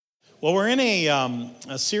Well, we're in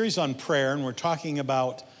a series on prayer, and we're talking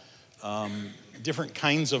about different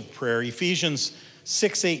kinds of prayer. Ephesians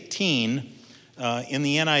 6:18 in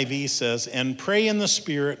the NIV says, "And pray in the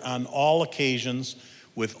Spirit on all occasions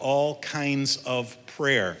with all kinds of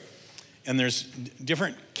prayer." And there's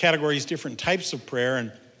different categories, different types of prayer,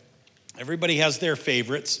 and everybody has their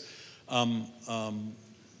favorites. A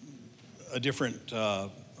different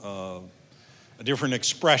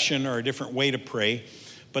expression or a different way to pray.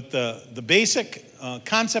 But the basic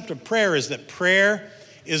concept of prayer is that prayer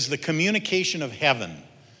is the communication of heaven.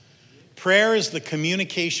 Prayer is the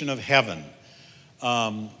communication of heaven.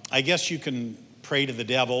 I guess you can pray to the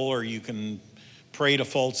devil, or you can pray to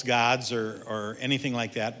false gods, or anything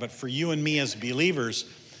like that. But for you and me as believers,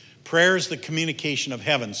 prayer is the communication of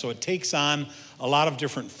heaven. So it takes on a lot of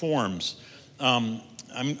different forms. I'm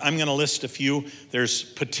going to list a few. There's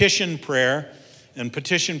petition prayer. And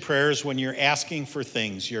petition prayer is when you're asking for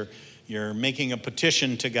things. You're making a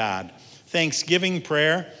petition to God. Thanksgiving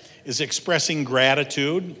prayer is expressing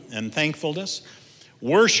gratitude and thankfulness.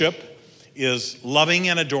 Worship is loving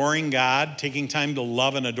and adoring God, taking time to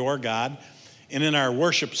love and adore God. And in our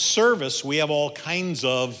worship service, we have all kinds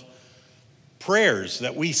of prayers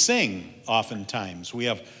that we sing oftentimes. We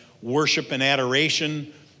have worship and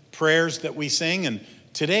adoration prayers that we sing. And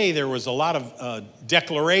today there was a lot of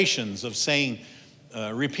declarations of saying,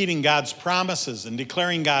 repeating God's promises and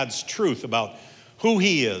declaring God's truth about who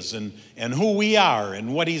He is and who we are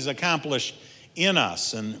and what He's accomplished in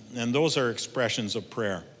us. And those are expressions of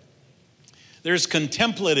prayer. There's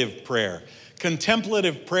contemplative prayer.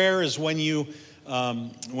 Contemplative prayer is when you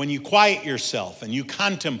quiet yourself and you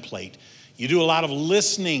contemplate. You do a lot of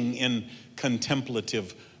listening in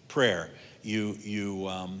contemplative prayer.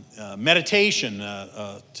 Meditation.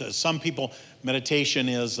 To some people, meditation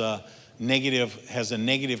is has a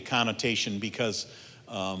negative connotation because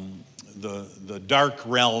the dark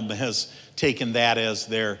realm has taken that as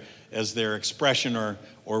their expression or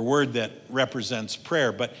word that represents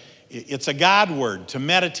prayer. But it's a God word. To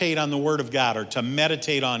meditate on the Word of God, or to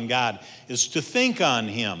meditate on God, is to think on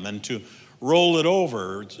Him and to roll it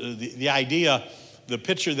over. The idea, the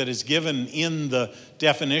picture that is given in the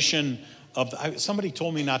definition of, somebody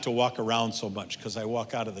told me not to walk around so much because I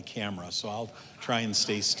walk out of the camera, so I'll try and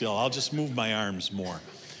stay still. I'll just move my arms more.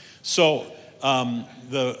 So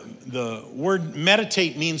the word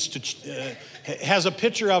meditate means has a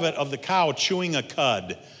picture of it, of the cow chewing a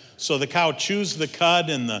cud. So the cow chews the cud,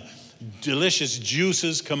 and the delicious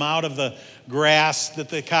juices come out of the grass that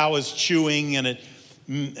the cow is chewing, and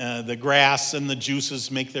the grass and the juices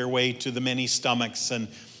make their way to the many stomachs, and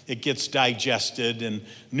it gets digested, and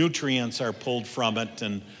nutrients are pulled from it,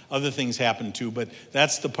 and other things happen too. But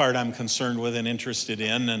that's the part I'm concerned with and interested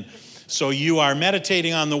in. And so you are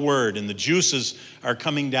meditating on the Word, and the juices are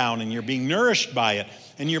coming down, and you're being nourished by it,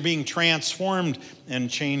 and you're being transformed and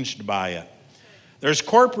changed by it. There's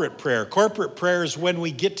corporate prayer. Corporate prayer is when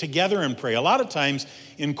we get together and pray. A lot of times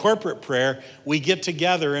in corporate prayer, we get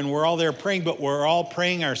together and we're all there praying, but we're all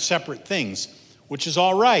praying our separate things, which is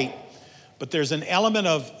all right. But there's an element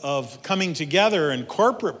of coming together and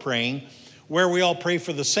corporate praying where we all pray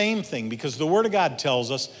for the same thing, because the Word of God tells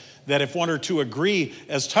us that if one or two agree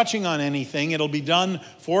as touching on anything, it'll be done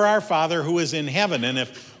for our Father who is in heaven. And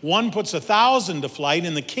if one puts 1,000 to flight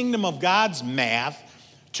in the kingdom of God's math,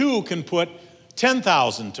 two can put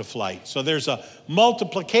 10,000 to flight. So there's a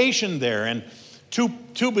multiplication there, and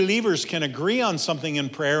two believers can agree on something in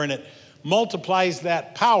prayer, and it multiplies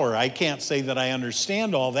that power. I can't say that I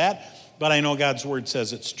understand all that, but I know God's Word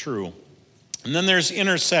says it's true. And then there's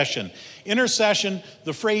intercession. Intercession,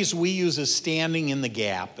 the phrase we use is standing in the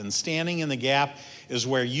gap. And standing in the gap is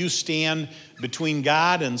where you stand between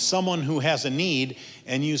God and someone who has a need,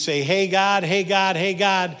 and you say, hey God, hey God, hey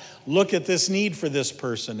God, look at this need for this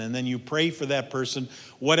person. And then you pray for that person,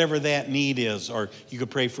 whatever that need is. Or you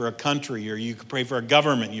could pray for a country, or you could pray for a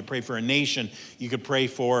government, you pray for a nation, you could pray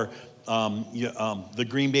for the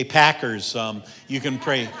Green Bay Packers, you can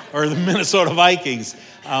pray, or the Minnesota Vikings.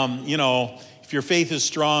 If your faith is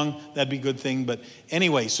strong, that'd be a good thing. But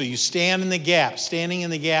anyway, so you stand in the gap. Standing in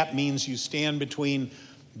the gap means you stand between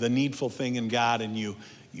the needful thing and God, and you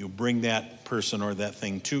bring that person or that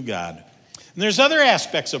thing to God. And there's other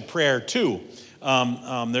aspects of prayer too.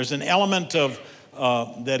 There's an element of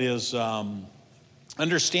that is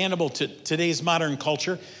understandable to today's modern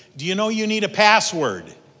culture. Do you know you need a password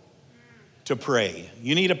to pray?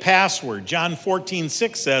 You need a password. John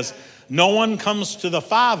 14:6 says, "No one comes to the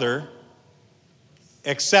Father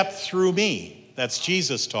except through me." That's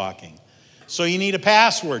Jesus talking. So you need a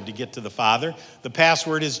password to get to the Father. The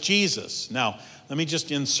password is Jesus. Now, let me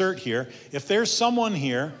just insert here. If there's someone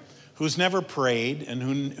here who's never prayed and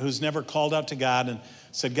who's never called out to God and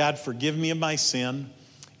said, God, forgive me of my sin,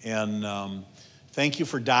 and thank you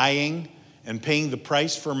for dying and paying the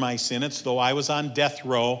price for my sin. It's though I was on death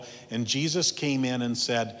row, and Jesus came in and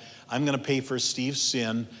said, I'm going to pay for Steve's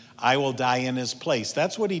sin. I will die in his place.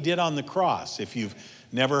 That's what he did on the cross. If you've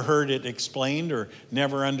never heard it explained or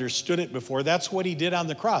never understood it before, that's what he did on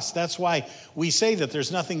the cross. That's why we say that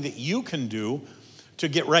there's nothing that you can do to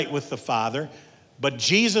get right with the Father, but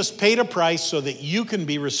Jesus paid a price so that you can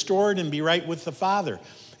be restored and be right with the Father.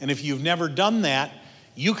 And if you've never done that,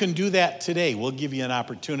 you can do that today. We'll give you an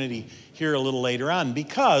opportunity here a little later on,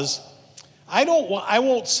 because I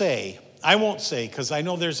won't say, because I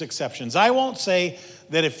know there's exceptions. I won't say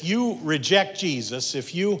that if you reject Jesus,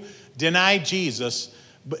 if you deny Jesus,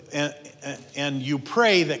 and you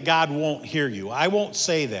pray that God won't hear you. I won't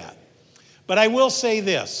say that. But I will say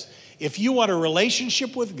this. If you want a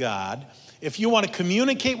relationship with God, if you want to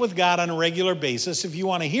communicate with God on a regular basis, if you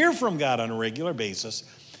want to hear from God on a regular basis,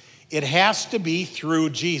 it has to be through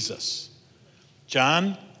Jesus.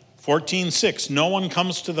 John 14:6, no one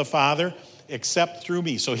comes to the Father except through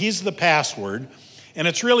me. So he's the password. And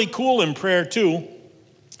it's really cool in prayer too.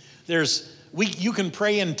 You can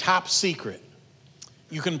pray in top secret.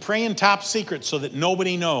 You can pray in top secret so that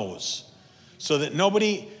nobody knows. So that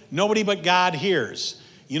nobody but God hears.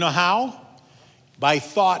 You know how? By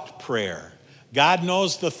thought prayer. God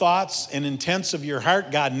knows the thoughts and intents of your heart.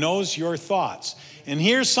 God knows your thoughts. And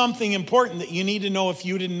here's something important that you need to know if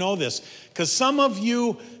you didn't know this, because some of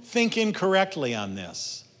you think incorrectly on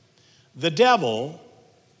this. The devil,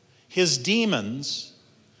 his demons,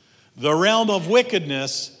 the realm of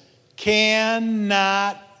wickedness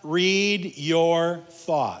cannot read your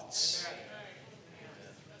thoughts.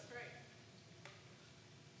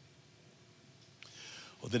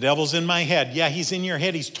 Well, the devil's in my head. Yeah, he's in your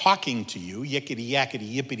head. He's talking to you. Yickety,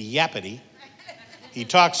 yackety, yippity, yappity. He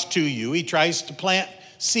talks to you. He tries to plant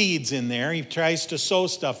seeds in there. He tries to sow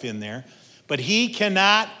stuff in there. But he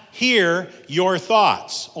cannot hear your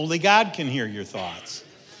thoughts. Only God can hear your thoughts.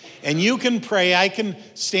 And you can pray. I can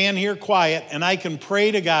stand here quiet and I can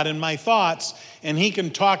pray to God in my thoughts, and he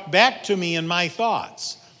can talk back to me in my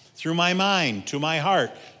thoughts through my mind, to my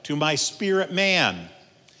heart, to my spirit man.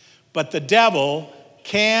 But the devil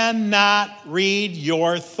cannot read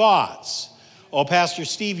your thoughts. Oh, Pastor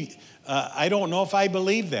Steve, I don't know if I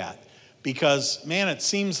believe that, because, man, it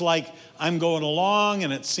seems like I'm going along,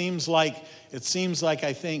 and it seems like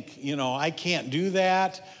I think, I can't do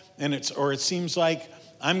that, or it seems like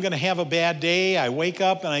I'm going to have a bad day. I wake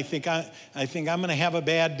up and I think I'm going to have a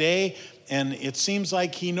bad day, and it seems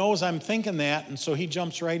like he knows I'm thinking that, and so he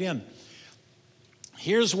jumps right in.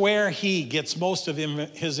 Here's where he gets most of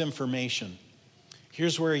his information.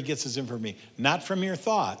 Here's where he gets his information. Not from your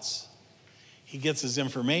thoughts. He gets his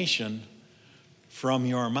information from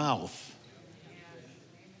your mouth.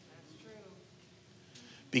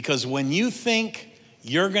 Because when you think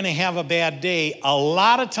you're going to have a bad day, a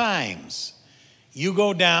lot of times you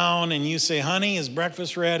go down and you say, honey, is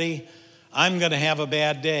breakfast ready? I'm going to have a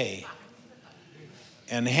bad day.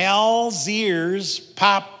 And hell's ears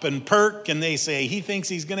pop and perk, and they say, he thinks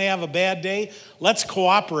he's going to have a bad day? Let's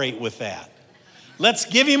cooperate with that. Let's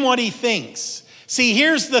give him what he thinks. See,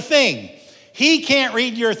 here's the thing. He can't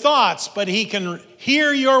read your thoughts, but he can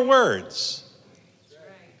hear your words.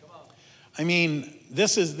 I mean,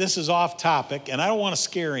 this is off topic, and I don't want to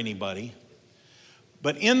scare anybody.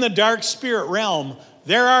 But in the dark spirit realm,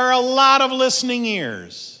 there are a lot of listening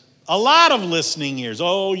ears. A lot of listening ears.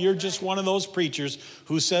 Oh, you're just one of those preachers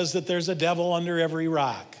who says that there's a devil under every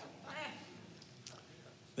rock.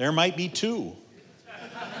 There might be two.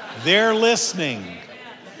 They're listening.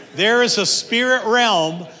 There is a spirit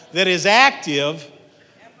realm that is active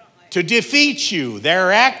to defeat you.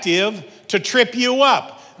 They're active to trip you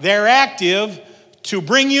up. They're active to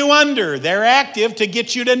bring you under. They're active to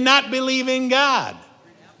get you to not believe in God.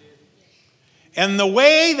 And the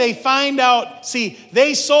way they find out, see,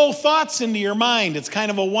 they sow thoughts into your mind. It's kind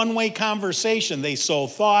of a one-way conversation. They sow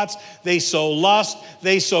thoughts, they sow lust,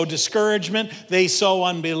 they sow discouragement, they sow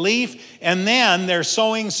unbelief, and then they're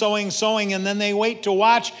sowing, and then they wait to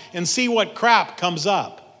watch and see what crop comes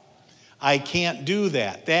up. I can't do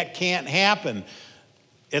that. That can't happen,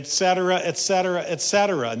 etc., etc.,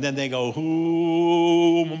 etc. And then they go,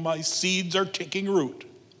 ooh, my seeds are taking root.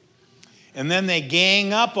 And then they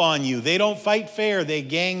gang up on you. They don't fight fair. They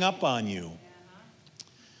gang up on you.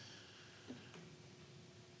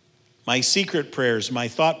 My secret prayers, my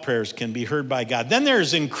thought prayers can be heard by God. Then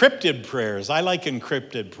there's encrypted prayers. I like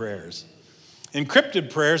encrypted prayers.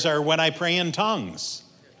 Encrypted prayers are when I pray in tongues.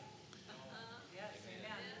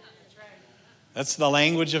 That's the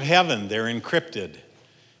language of heaven. They're encrypted.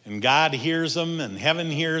 And God hears them, and heaven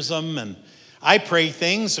hears them. And I pray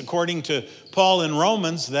things, according to Paul in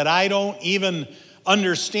Romans, that I don't even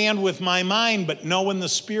understand with my mind, but know in the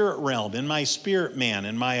spirit realm, in my spirit man,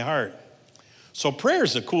 in my heart. So prayer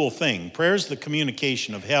is a cool thing. Prayer is the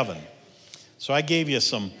communication of heaven. So I gave you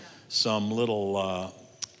some little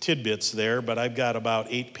tidbits there, but I've got about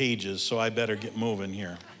 8 pages, so I better get moving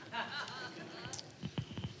here.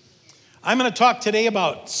 I'm going to talk today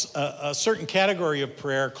about a certain category of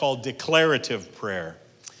prayer called declarative prayer.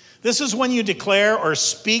 This is when you declare or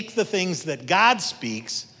speak the things that God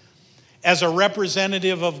speaks as a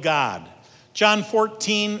representative of God. John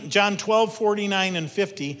 12, 49 and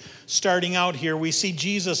 50, starting out here, we see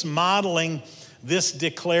Jesus modeling this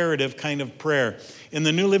declarative kind of prayer. In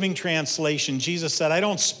the New Living Translation, Jesus said, I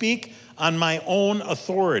don't speak on my own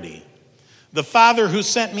authority. The Father who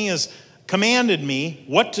sent me has commanded me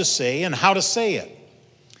what to say and how to say it.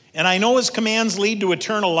 And I know his commands lead to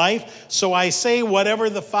eternal life, so I say whatever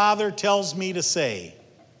the Father tells me to say.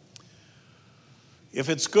 If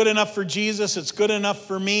it's good enough for Jesus, it's good enough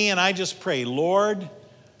for me, and I just pray, Lord,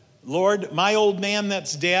 my old man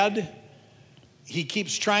that's dead, he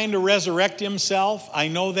keeps trying to resurrect himself. I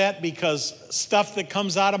know that because stuff that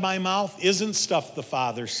comes out of my mouth isn't stuff the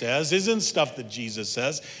Father says, isn't stuff that Jesus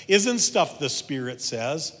says, isn't stuff the Spirit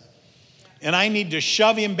says. And I need to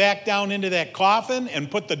shove him back down into that coffin and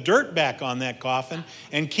put the dirt back on that coffin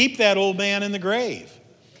and keep that old man in the grave.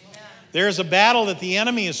 There's a battle that the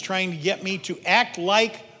enemy is trying to get me to act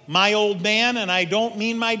like my old man, and I don't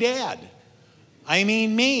mean my dad. I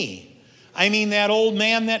mean me. I mean that old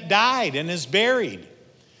man that died and is buried.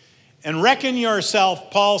 And reckon yourself,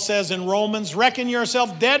 Paul says in Romans, reckon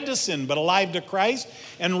yourself dead to sin, but alive to Christ.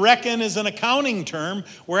 And reckon is an accounting term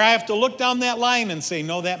where I have to look down that line and say,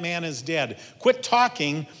 no, that man is dead. Quit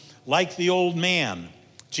talking like the old man.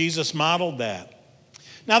 Jesus modeled that.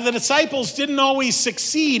 Now, the disciples didn't always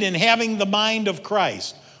succeed in having the mind of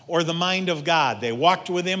Christ or the mind of God. They walked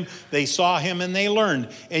with him, they saw him, and they learned.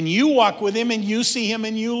 And you walk with him, and you see him,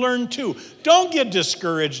 and you learn too. Don't get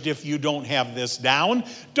discouraged if you don't have this down.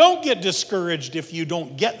 Don't get discouraged if you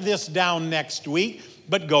don't get this down next week,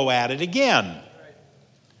 but go at it again.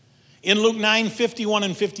 In Luke 9, 51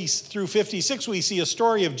 and 50 through 56, we see a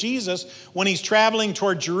story of Jesus when he's traveling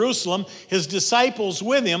toward Jerusalem, his disciples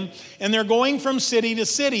with him, and they're going from city to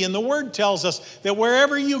city. And the word tells us that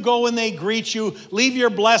wherever you go and they greet you, leave your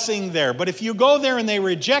blessing there. But if you go there and they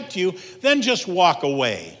reject you, then just walk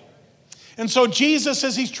away. And so Jesus,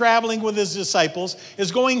 as he's traveling with his disciples,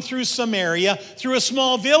 is going through Samaria, through a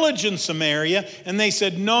small village in Samaria, and they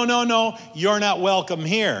said, no, you're not welcome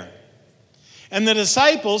here. And the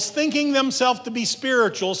disciples, thinking themselves to be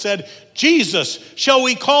spiritual, said, Jesus, shall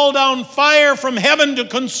we call down fire from heaven to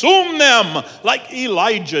consume them like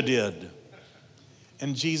Elijah did?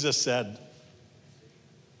 And Jesus said,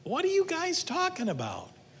 what are you guys talking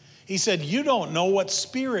about? He said, you don't know what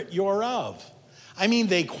spirit you're of. I mean,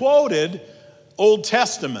 they quoted Old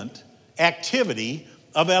Testament activity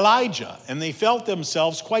of Elijah, and they felt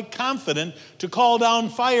themselves quite confident to call down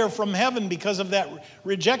fire from heaven because of that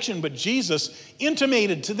rejection. But Jesus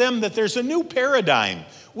intimated to them that there's a new paradigm.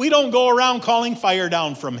 We don't go around calling fire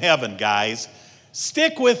down from heaven, guys.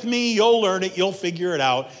 Stick with me, you'll learn it, you'll figure it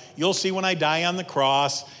out. You'll see when I die on the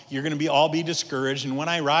cross, you're going to all be discouraged, and when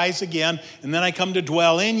I rise again, and then I come to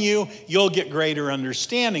dwell in you, you'll get greater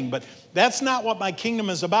understanding. But that's not what my kingdom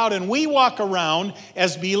is about. And we walk around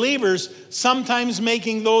as believers sometimes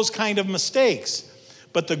making those kind of mistakes.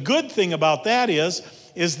 But the good thing about that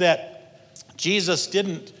is that Jesus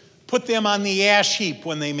didn't put them on the ash heap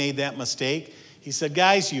when they made that mistake. He said,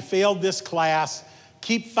 guys, you failed this class.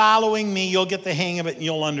 Keep following me. You'll get the hang of it and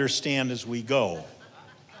you'll understand as we go.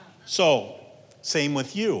 So, same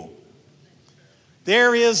with you.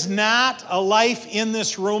 There is not a life in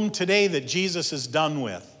this room today that Jesus is done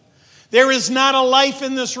with. There is not a life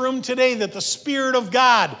in this room today that the Spirit of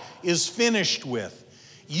God is finished with.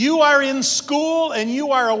 You are in school and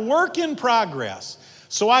you are a work in progress.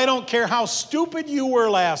 So I don't care how stupid you were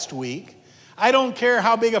last week. I don't care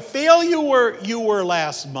how big a failure you were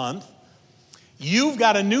last month. You've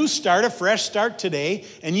got a new start, a fresh start today,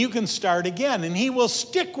 and you can start again. And he will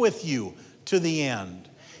stick with you to the end.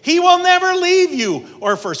 He will never leave you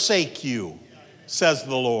or forsake you, says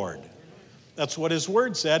the Lord. That's what his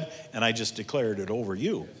word said, and I just declared it over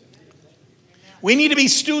you. We need to be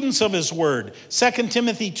students of his word. 2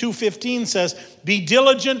 Timothy 2:15 says, be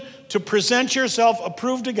diligent to present yourself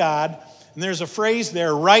approved to God. And there's a phrase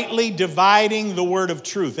there, rightly dividing the word of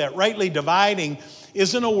truth. That rightly dividing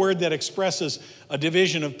isn't a word that expresses a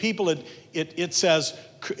division of people. It says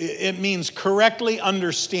it means correctly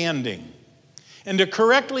understanding. And to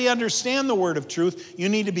correctly understand the word of truth, you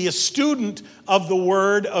need to be a student of the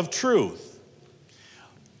word of truth.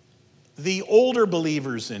 The older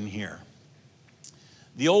believers in here,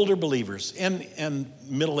 the older believers and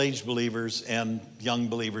middle-aged believers and young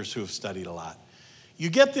believers who have studied a lot, you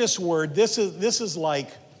get this word. This is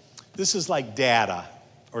like data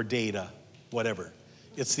or data, whatever.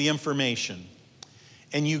 It's the information.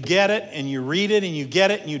 And you get it, and you read it, and you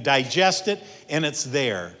get it, and you digest it, and it's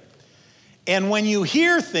there. And when you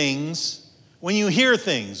hear things, well,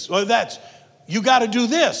 you got to do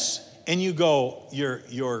this, and you go,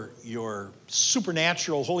 your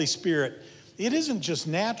supernatural Holy Spirit, it isn't just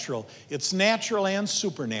natural, it's natural and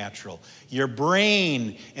supernatural. Your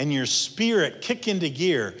brain and your spirit kick into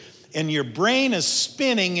gear, and your brain is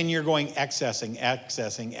spinning, and you're going accessing.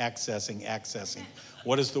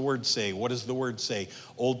 What does the word say? What does the word say?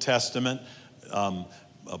 Old Testament,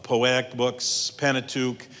 poetic books,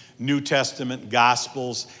 Pentateuch, New Testament,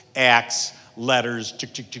 Gospels, Acts, letters,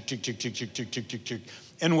 tick, tick, tick, tick, tick, tick, tick, tick, tick, tick, tick.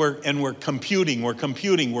 And we're computing. We're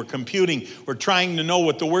trying to know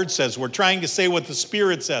what the word says. We're trying to say what the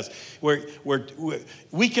Spirit says.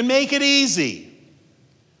 We can make it easy.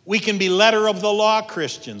 We can be letter of the law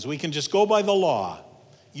Christians. We can just go by the law.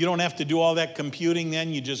 You don't have to do all that computing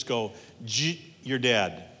then. You just go, you're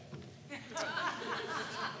dead.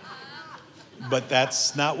 But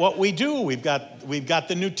that's not what we do. We've got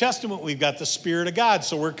the New Testament. We've got the Spirit of God.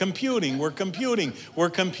 So we're computing.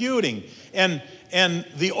 And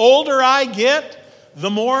the older I get, the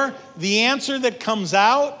more the answer that comes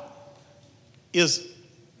out is,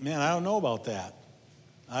 man, I don't know about that.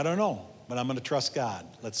 I don't know. But I'm going to trust God.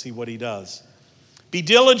 Let's see what he does. Be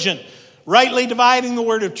diligent, rightly dividing the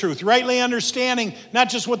word of truth, rightly understanding not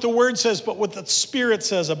just what the word says, but what the Spirit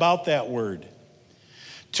says about that word.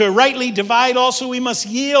 To rightly divide also we must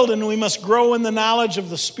yield, and we must grow in the knowledge of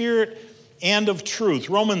the Spirit and of truth.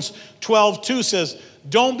 Romans 12:2 says,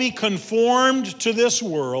 don't be conformed to this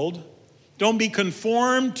world. Don't be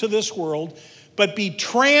conformed to this world, but be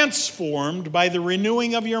transformed by the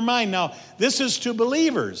renewing of your mind. Now, this is to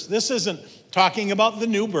believers. This isn't talking about the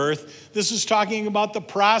new birth. This is talking about the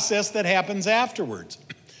process that happens afterwards.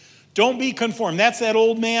 Don't be conformed. That's that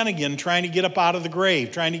old man again trying to get up out of the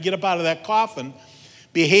grave, trying to get up out of that coffin,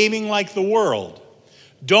 behaving like the world.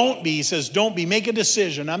 Don't be, he says, don't be. Make a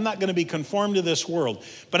decision. I'm not going to be conformed to this world,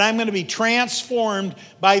 but I'm going to be transformed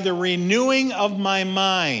by the renewing of my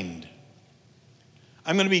mind.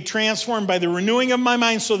 I'm going to be transformed by the renewing of my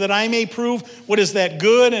mind so that I may prove what is that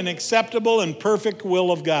good and acceptable and perfect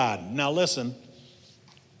will of God. Now listen,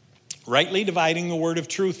 rightly dividing the word of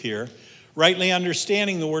truth here, rightly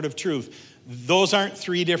understanding the word of truth, those aren't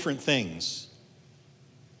three different things.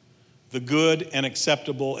 The good and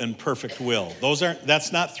acceptable and perfect will.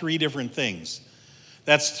 That's not three different things.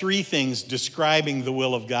 That's three things describing the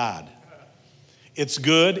will of God. It's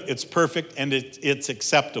good, it's perfect, and it's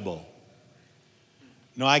acceptable.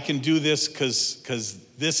 No, I can do this because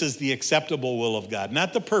this is the acceptable will of God.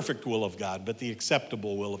 Not the perfect will of God, but the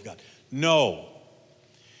acceptable will of God. No.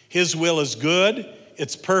 His will is good,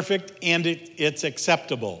 it's perfect, and it's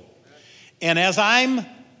acceptable. And as I'm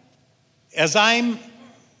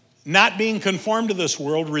not being conformed to this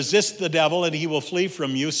world, resist the devil and he will flee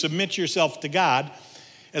from you. Submit yourself to God.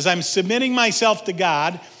 As I'm submitting myself to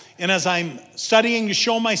God and as I'm studying to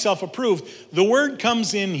show myself approved, the word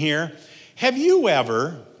comes in here. Have you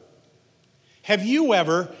ever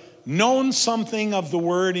known something of the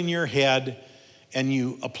word in your head and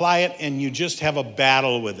you apply it and you just have a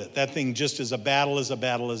battle with it? That thing just is a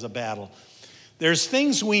battle. There's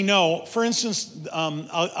things we know. For instance,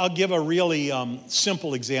 I'll give a really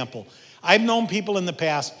simple example. I've known people in the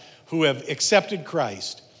past who have accepted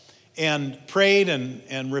Christ and prayed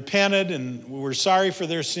and repented and were sorry for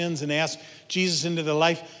their sins and asked Jesus into their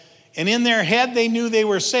life. And in their head, they knew they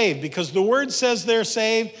were saved because the word says they're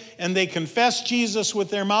saved, and they confessed Jesus with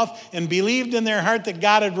their mouth and believed in their heart that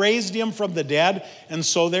God had raised him from the dead, and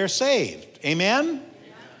so they're saved. Amen?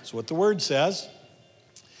 That's what the word says.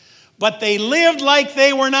 But they lived like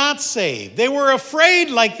they were not saved. They were afraid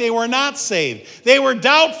like they were not saved. They were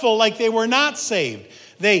doubtful like they were not saved.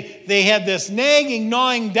 They had this nagging,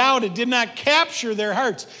 gnawing doubt. It did not capture their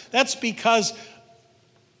hearts. That's because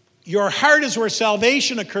your heart is where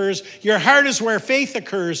salvation occurs. Your heart is where faith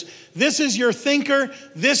occurs. This is your thinker.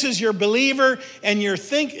 This is your believer. And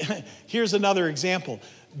here's another example.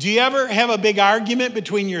 Do you ever have a big argument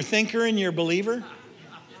between your thinker and your believer?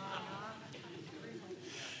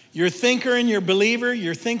 Your thinker and your believer,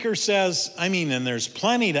 your thinker says, and there's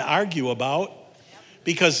plenty to argue about.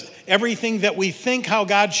 Because everything that we think how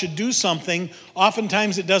God should do something,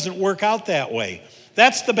 oftentimes it doesn't work out that way.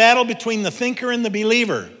 That's the battle between the thinker and the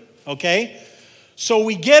believer, okay? So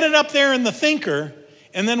we get it up there in the thinker,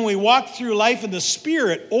 and then we walk through life and the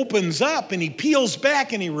Spirit opens up and he peels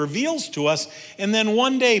back and he reveals to us. And then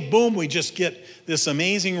one day, boom, we just get this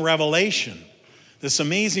amazing revelation.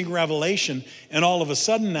 And all of a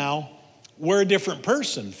sudden now, we're a different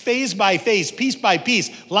person. Phase by phase, piece by piece,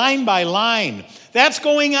 line by line. That's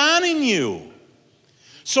going on in you.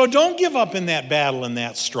 So don't give up in that battle and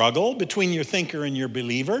that struggle between your thinker and your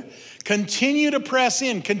believer. Continue to press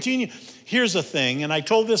in. Continue. Here's the thing, and I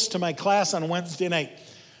told this to my class on Wednesday night.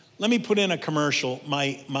 Let me put in a commercial.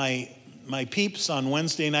 My peeps on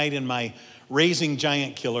Wednesday night in my Raising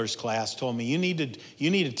Giant Killers class told me, you need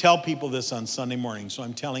to tell people this on Sunday morning. So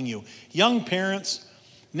I'm telling you, young parents,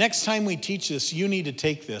 next time we teach this, you need to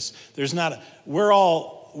take this. We're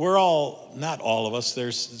all, not all of us,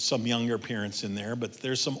 there's some younger parents in there, but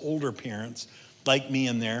there's some older parents like me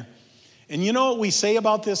in there. And you know what we say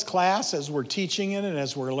about this class as we're teaching it and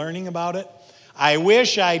as we're learning about it? I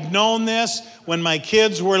wish I'd known this when my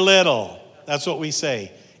kids were little. That's what we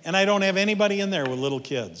say. And I don't have anybody in there with little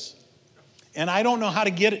kids. And I don't know how to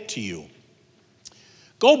get it to you.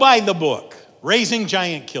 Go buy the book, Raising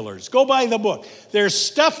Giant Killers. Go buy the book. There's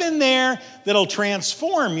stuff in there that'll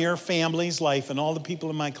transform your family's life. And all the people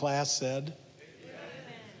in my class said, amen.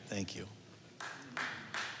 Thank you.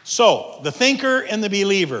 So, the thinker and the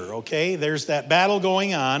believer, okay? There's that battle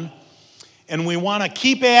going on. And we want to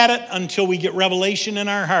keep at it until we get revelation in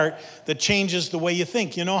our heart that changes the way you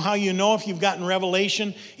think. You know how you know if you've gotten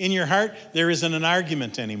revelation in your heart? There isn't an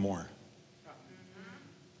argument anymore.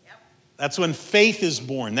 That's when faith is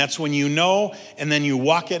born. That's when you know, and then you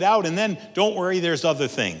walk it out. And then, don't worry, there's other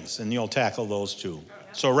things, and you'll tackle those too.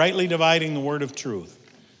 So rightly dividing the word of truth.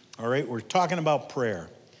 All right, we're talking about prayer.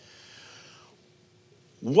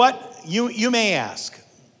 What you may ask,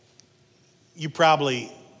 you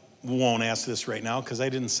probably won't ask this right now because I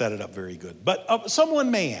didn't set it up very good. But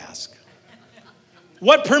someone may ask,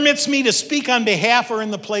 what permits me to speak on behalf or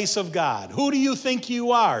in the place of God? Who do you think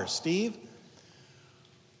you are, Steve?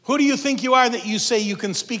 Who do you think you are that you say you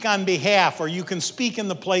can speak on behalf or you can speak in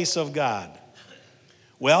the place of God?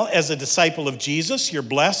 Well, as a disciple of Jesus, you're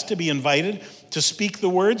blessed to be invited to speak the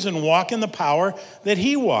words and walk in the power that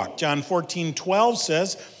he walked. John 14:12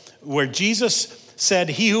 says, where Jesus said,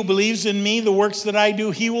 he who believes in me, the works that I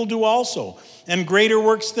do, he will do also. And greater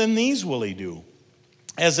works than these will he do.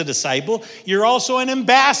 As a disciple, you're also an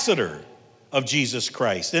ambassador of Jesus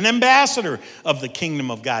Christ, an ambassador of the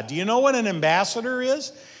kingdom of God. Do you know what an ambassador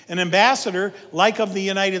is? An ambassador, like of the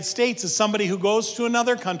United States, is somebody who goes to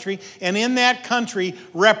another country and in that country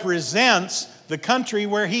represents the country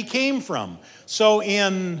where he came from. So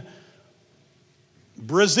in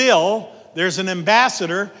Brazil, there's an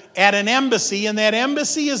ambassador at an embassy, and that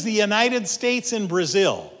embassy is the United States in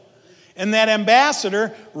Brazil. And that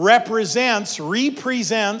ambassador represents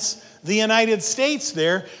the United States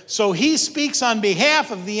there, so he speaks on behalf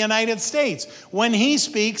of the United States. When he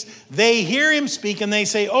speaks, they hear him speak and they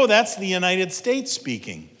say, oh, that's the United States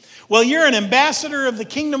speaking. Well, you're an ambassador of the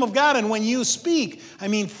kingdom of God, and when you speak,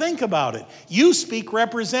 think about it. You speak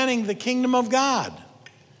representing the kingdom of God.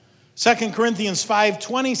 2 Corinthians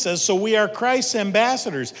 5:20 says, so we are Christ's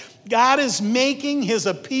ambassadors. God is making his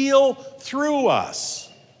appeal through us.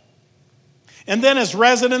 And then as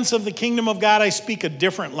residents of the kingdom of God, I speak a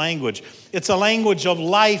different language. It's a language of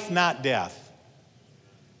life, not death.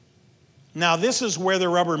 Now, this is where the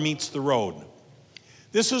rubber meets the road.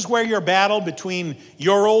 This is where your battle between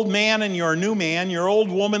your old man and your new man, your old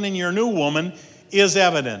woman and your new woman, is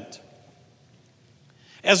evident.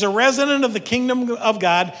 As a resident of the kingdom of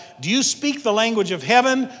God, do you speak the language of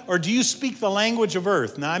heaven or do you speak the language of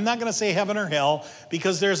earth? Now, I'm not going to say heaven or hell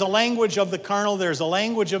because there's a language of the carnal, there's a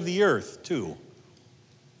language of the earth too.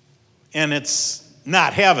 And it's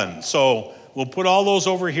not heaven. So we'll put all those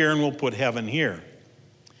over here and we'll put heaven here.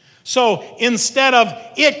 So instead of,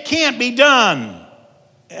 it can't be done,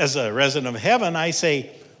 as a resident of heaven, I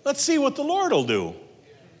say, let's see what the Lord will do.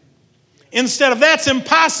 Instead of, that's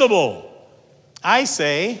impossible, I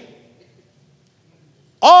say,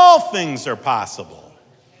 all things are possible.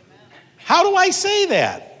 How do I say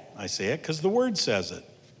that? I say it because the Word says it.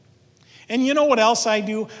 And you know what else I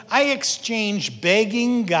do? I exchange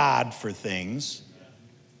begging God for things.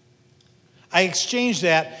 I exchange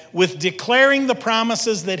that with declaring the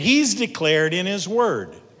promises that He's declared in His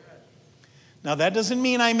Word. Now, that doesn't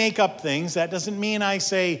mean I make up things. That doesn't mean I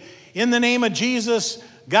say, in the name of Jesus,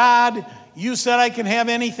 God, you said I can have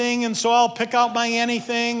anything, and so I'll pick out my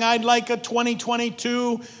anything. I'd like a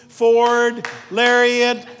 2022 Ford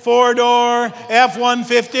Lariat 4-door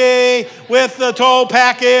F-150 with the tow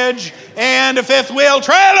package and a fifth wheel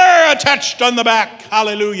trailer attached on the back.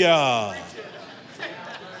 Hallelujah.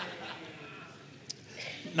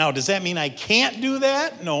 Now, does that mean I can't do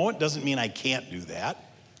that? No, it doesn't mean I can't do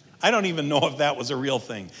that. I don't even know if that was a real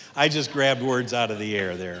thing. I just grabbed words out of the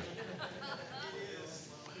air there.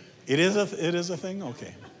 It is a thing?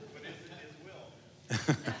 Okay.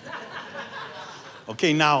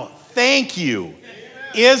 Okay, now, thank you.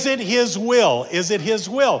 Is it His will? Is it His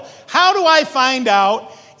will? How do I find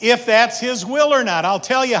out if that's His will or not? I'll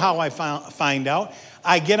tell you how I find out.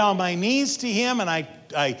 I get on my knees to Him, and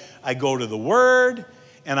I go to the Word,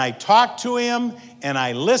 and I talk to Him, and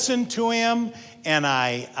I listen to Him, and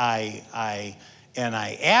I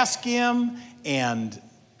ask Him, and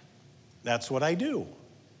that's what I do.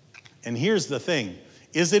 And here's the thing.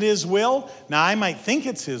 Is it His will? Now, I might think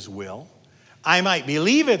it's His will. I might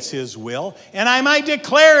believe it's His will. And I might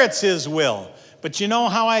declare it's His will. But you know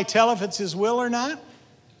how I tell if it's His will or not?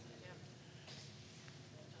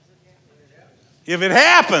 If it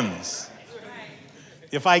happens.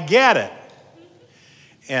 If I get it.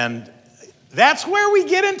 And that's where we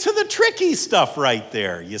get into the tricky stuff right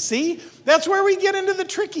there. You see? That's where we get into the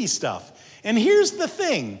tricky stuff. And here's the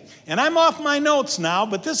thing, and I'm off my notes now,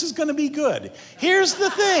 but this is going to be good. Here's the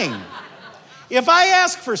thing. If I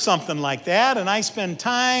ask for something like that, and I spend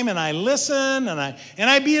time, and I listen, and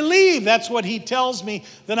I believe that's what He tells me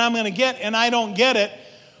that I'm going to get, and I don't get it,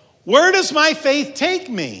 where does my faith take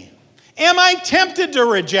me? Am I tempted to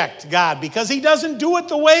reject God because He doesn't do it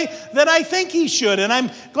the way that I think He should? And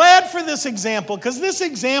I'm glad for this example, because this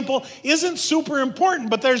example isn't super important,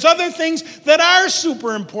 but there's other things that are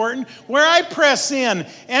super important where I press in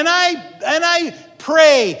and I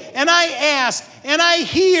pray and I ask and I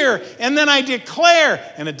hear and then I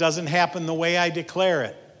declare, and it doesn't happen the way I declare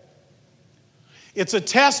it. It's a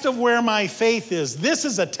test of where my faith is. This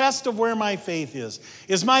is a test of where my faith is.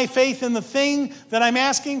 Is my faith in the thing that I'm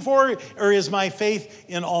asking for, or is my faith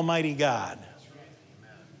in Almighty God?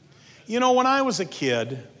 You know, when I was a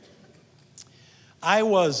kid,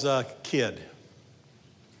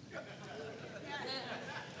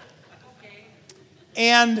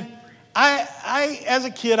 And as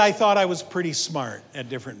a kid, I thought I was pretty smart at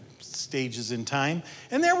different stages in time.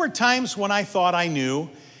 And there were times when I thought I knew,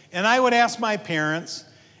 and I would ask my parents,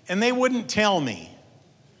 and they wouldn't tell me.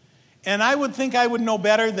 And I would think I would know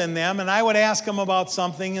better than them, and I would ask them about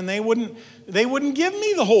something, and they wouldn't give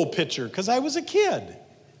me the whole picture because I was a kid.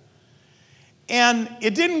 And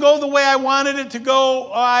it didn't go the way I wanted it to go.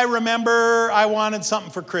 Oh, I remember I wanted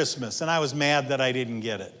something for Christmas, and I was mad that I didn't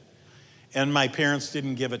get it. And my parents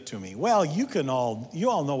didn't give it to me. Well, you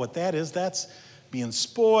all know what that is. That's being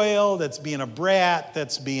spoiled, that's being a brat,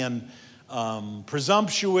 that's being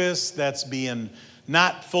presumptuous, that's being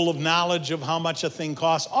not full of knowledge of how much a thing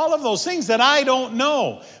costs. All of those things that I don't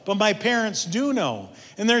know, but my parents do know.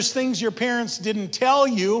 And there's things your parents didn't tell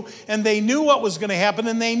you, and they knew what was going to happen,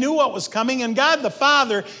 and they knew what was coming. And God the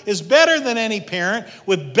Father is better than any parent,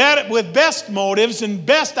 with best motives and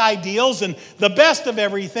best ideals and the best of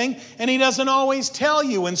everything, and He doesn't always tell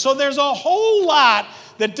you. And so there's a whole lot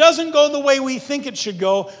that doesn't go the way we think it should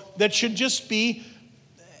go, that should just be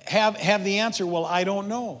have the answer, well, I don't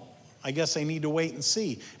know. I guess I need to wait and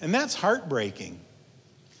see. And that's heartbreaking.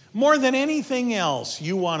 More than anything else,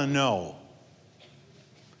 you want to know.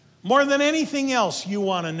 More than anything else, you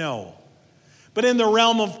want to know. But in the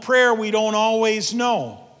realm of prayer, we don't always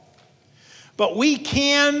know. But we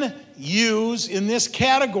can use, in this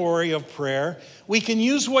category of prayer, we can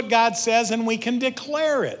use what God says and we can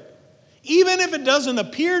declare it. Even if it doesn't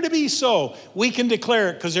appear to be so, we can declare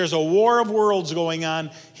it because there's a war of worlds going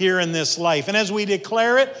on here in this life. And as we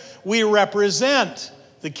declare it, we represent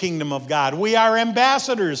the kingdom of God. We are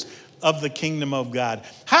ambassadors of the kingdom of God.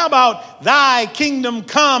 How about thy kingdom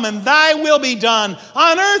come and thy will be done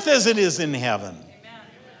on earth as it is in heaven?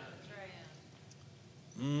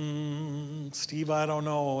 Steve, I don't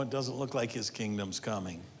know. It doesn't look like His kingdom's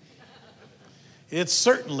coming. It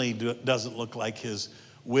certainly doesn't look like His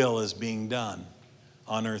will is being done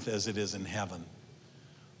on earth as it is in heaven.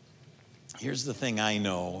 Here's the thing I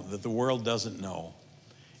know that the world doesn't know,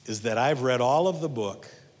 is that I've read all of the book,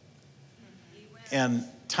 and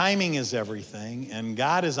timing is everything, and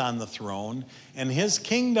God is on the throne, and His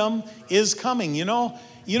kingdom is coming. You know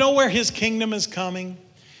where His kingdom is coming?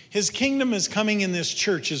 His kingdom is coming in this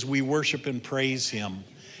church as we worship and praise Him.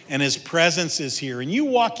 And his presence is here. And you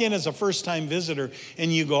walk in as a first-time visitor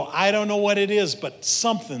and you go, I don't know what it is, but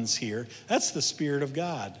something's here. That's the Spirit of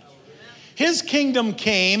God. His kingdom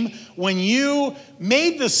came when you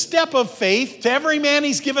made the step of faith. To every man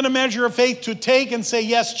he's given a measure of faith to take and say,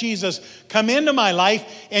 yes, Jesus, come into my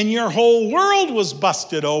life. And your whole world was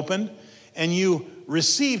busted open. And you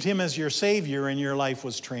received him as your Savior and your life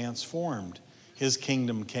was transformed. His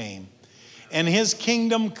kingdom came. And his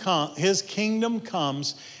kingdom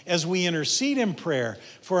comes as we intercede in prayer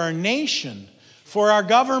for our nation, for our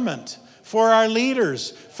government, for our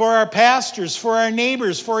leaders, for our pastors, for our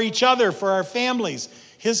neighbors, for each other, for our families.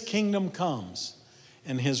 His kingdom comes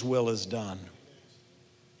and his will is done.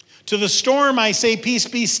 To the storm I say, peace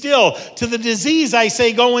be still. To the disease I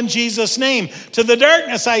say, go in Jesus' name. To the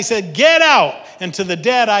darkness I said, get out. And to the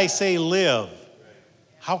dead I say, live.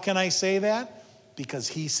 How can I say that? Because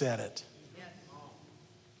he said it.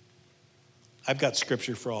 I've got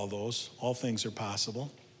scripture for all those. All things are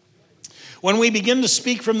possible. When we begin to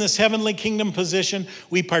speak from this heavenly kingdom position,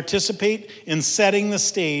 we participate in setting the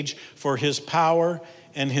stage for his power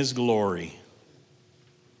and his glory.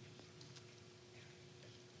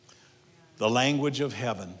 The language of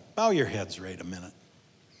heaven. Bow your heads right a minute.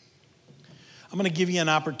 I'm going to give you an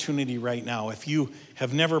opportunity right now. If you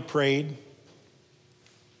have never prayed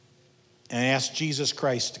and asked Jesus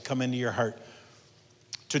Christ to come into your heart,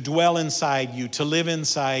 to dwell inside you, to live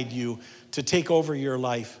inside you, to take over your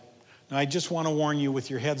life. Now, I just want to warn you with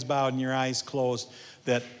your heads bowed and your eyes closed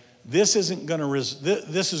that this is going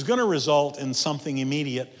to result in something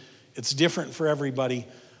immediate. It's different for everybody.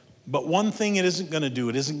 But one thing it isn't going to do,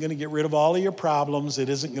 it isn't going to get rid of all of your problems. It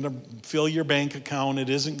isn't going to fill your bank account. It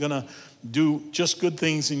isn't going to do just good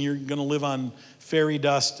things and you're going to live on fairy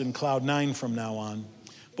dust and cloud nine from now on.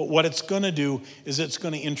 But what it's going to do is it's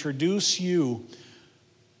going to introduce you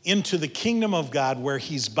into the kingdom of God where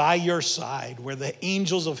he's by your side, where the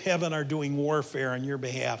angels of heaven are doing warfare on your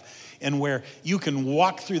behalf, and where you can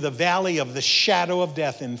walk through the valley of the shadow of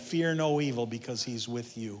death and fear no evil because he's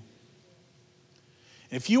with you.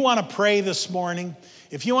 If you want to pray this morning,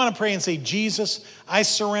 if you want to pray and say, Jesus, I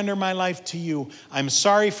surrender my life to you. I'm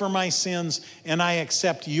sorry for my sins, and I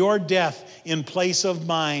accept your death in place of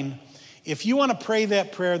mine. If you want to pray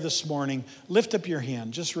that prayer this morning, lift up your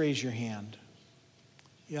hand. Just raise your hand.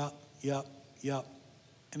 Yep.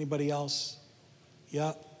 Anybody else?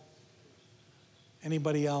 Yep.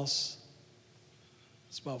 Anybody else?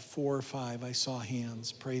 It's about 4 or 5. I saw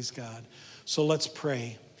hands. Praise God. So let's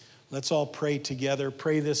pray. Let's all pray together.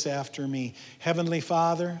 Pray this after me. Heavenly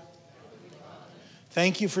Father,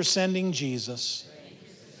 thank you for sending Jesus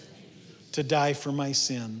to die for my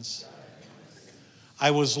sins.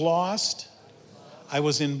 I was lost. I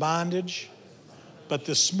was in bondage. But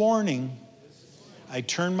this morning, I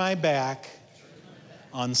turn my back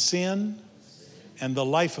on sin and the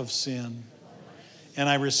life of sin, and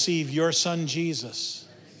I receive your Son, Jesus,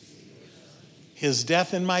 his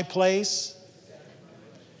death in my place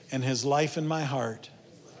and his life in my heart.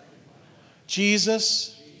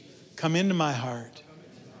 Jesus, come into my heart.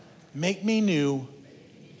 Make me new.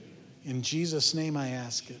 In Jesus' name I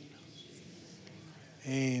ask it.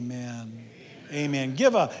 Amen. Amen.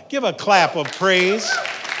 Give a clap of praise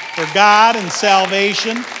for God and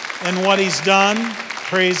salvation and what he's done.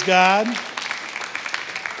 Praise God.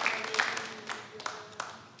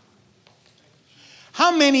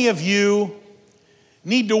 How many of you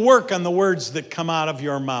need to work on the words that come out of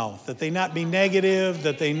your mouth? That they not be negative,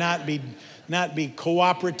 that they not be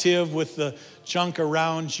cooperative with the junk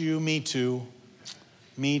around you. Me too.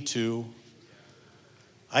 Me too.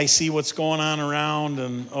 I see what's going on around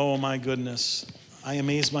and oh my goodness. I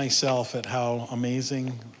amaze myself at how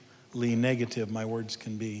amazingly negative my words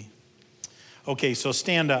can be. Okay, so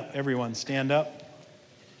stand up. Everyone, stand up.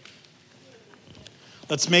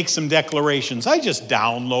 Let's make some declarations. I just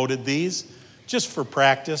downloaded these just for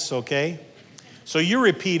practice, okay? So you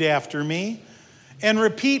repeat after me and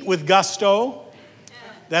repeat with gusto.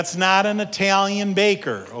 That's not an Italian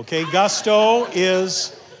baker, okay? Gusto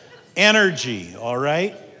is energy, all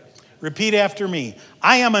right? Repeat after me.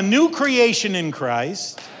 I am a new creation in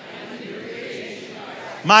Christ.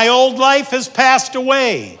 My old life has passed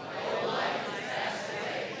away.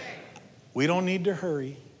 We don't need to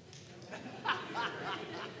hurry.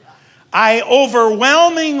 I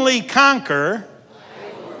overwhelmingly conquer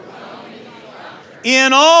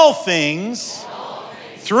in all things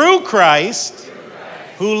through Christ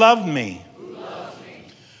who loved me.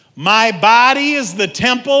 My body is the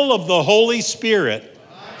temple of the Holy Spirit.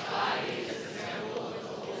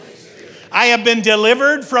 I have been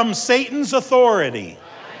delivered from Satan's authority.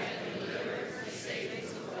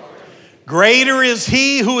 Greater is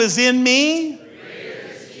he who is in me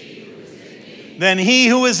than he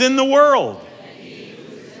who is in the world.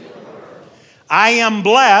 I am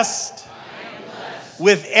blessed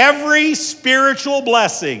with every spiritual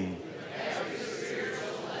blessing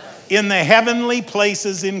in the heavenly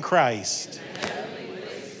places in Christ.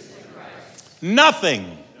 Nothing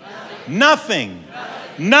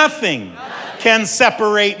can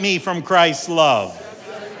separate me from Christ's love.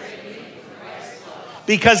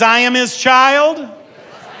 Because I am his child,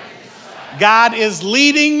 God is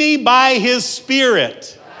leading me by his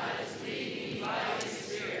Spirit.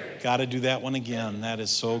 Got to do that one again. That is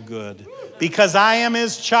so good. Because I am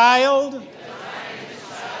his child,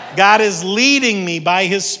 God is leading me by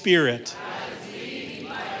his Spirit.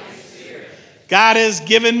 God has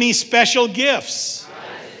given me special gifts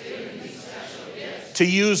to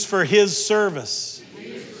use for his service.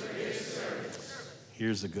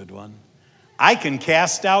 Here's a good one. I can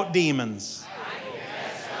cast out demons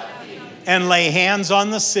and lay hands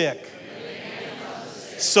on the sick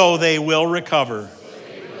so they will recover.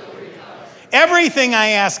 Everything I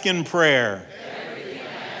ask in prayer,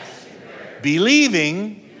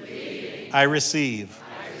 believing, I receive.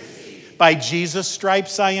 By Jesus'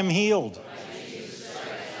 stripes I am healed.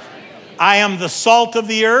 I am the salt of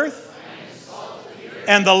the earth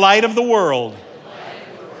and the light of the world.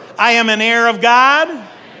 I am an heir of God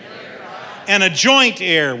and a joint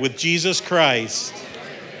heir with Jesus Christ.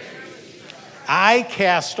 I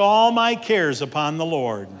cast all my cares upon the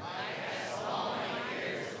Lord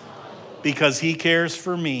because he cares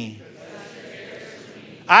for me.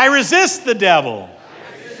 I resist the devil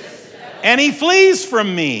and he flees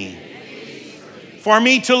from me. For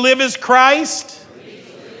me to live is Christ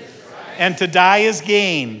and to die is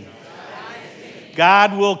gain.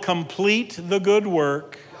 God will complete the good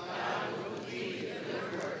work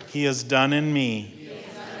he has done in me.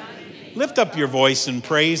 Lift up your voice and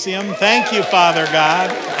praise him. Thank you, Father God.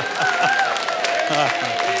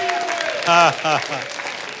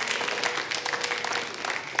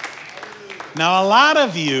 Now, a lot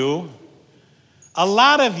of you,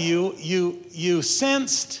 you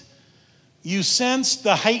sensed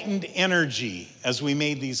the heightened energy as we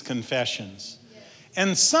made these confessions.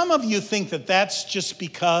 And some of you think that that's just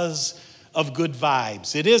because of good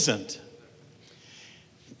vibes. It isn't.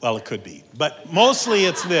 Well, it could be. But mostly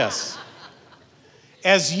it's this.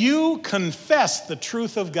 As you confess the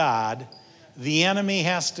truth of God, the enemy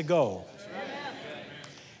has to go.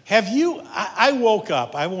 Have you, I woke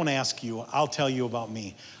up, I won't ask you, I'll tell you about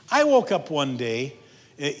me. I woke up one day,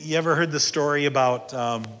 you ever heard the story about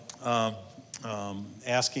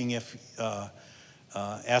asking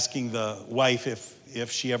the wife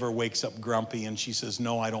if she ever wakes up grumpy, and she says,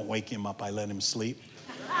 no, I don't wake him up, I let him sleep.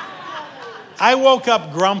 I woke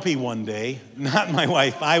up grumpy one day, not my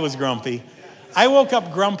wife, I was grumpy. I woke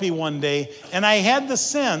up grumpy one day, and I had the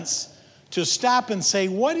sense to stop and say,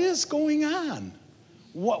 what is going on?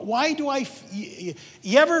 Why do you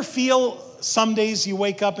ever feel some days you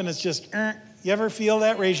wake up and it's just, you ever feel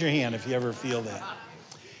that? Raise your hand if you ever feel that.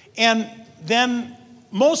 And then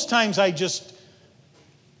most times I just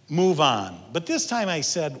move on. But this time I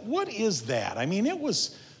said, what is that? I mean, it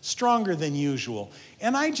was stronger than usual.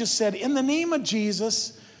 And I just said, in the name of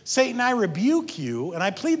Jesus, Satan, I rebuke you, and I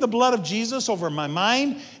plead the blood of Jesus over my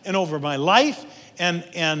mind and over my life.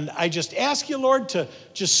 And I just ask you, Lord, to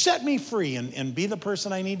just set me free and be the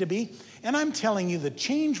person I need to be. And I'm telling you, the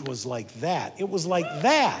change was like that. It was like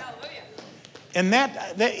that. And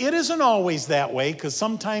that it isn't always that way, because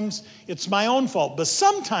sometimes it's my own fault. But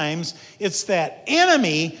sometimes it's that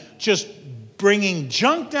enemy just bringing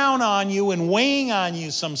junk down on you and weighing on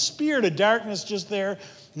you, some spirit of darkness just there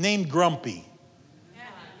named Grumpy.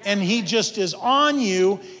 And he just is on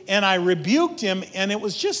you, and I rebuked him, and it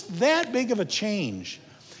was just that big of a change.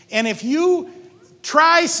 And if you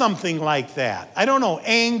try something like that, I don't know,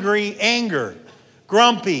 anger,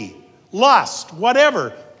 grumpy, lust,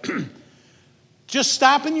 whatever, just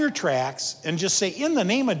stop in your tracks and just say, in the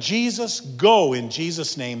name of Jesus, go in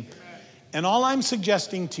Jesus' name. And all I'm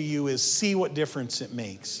suggesting to you is see what difference it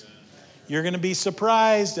makes. You're going to be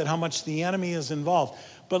surprised at how much the enemy is involved.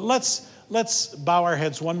 But let's bow our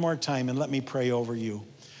heads one more time and let me pray over you.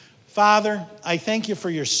 Father, I thank you for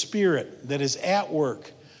your Spirit that is at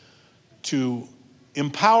work to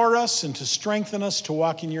empower us and to strengthen us to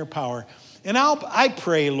walk in your power. And I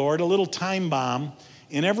pray, Lord, a little time bomb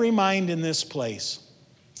in every mind in this place,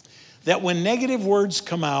 that when negative words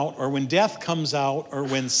come out, or when death comes out, or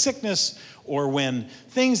when sickness, or when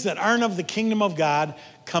things that aren't of the kingdom of God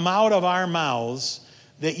come out of our mouths,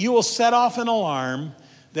 that you will set off an alarm,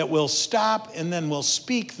 that we'll stop and then we'll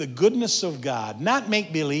speak the goodness of God. Not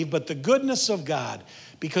make believe, but the goodness of God.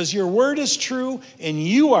 Because your word is true and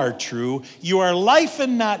you are true. You are life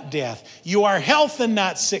and not death. You are health and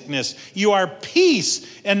not sickness. You are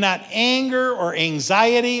peace and not anger or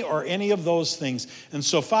anxiety or any of those things. And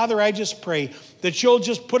so, Father, I just pray that you'll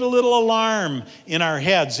just put a little alarm in our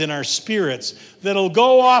heads, in our spirits, that'll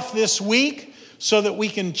go off this week so that we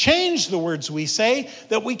can change the words we say,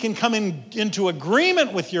 that we can come into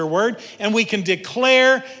agreement with your word, and we can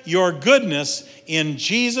declare your goodness in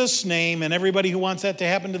Jesus' name. And everybody who wants that to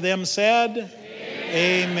happen to them said,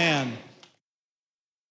 Amen. Amen.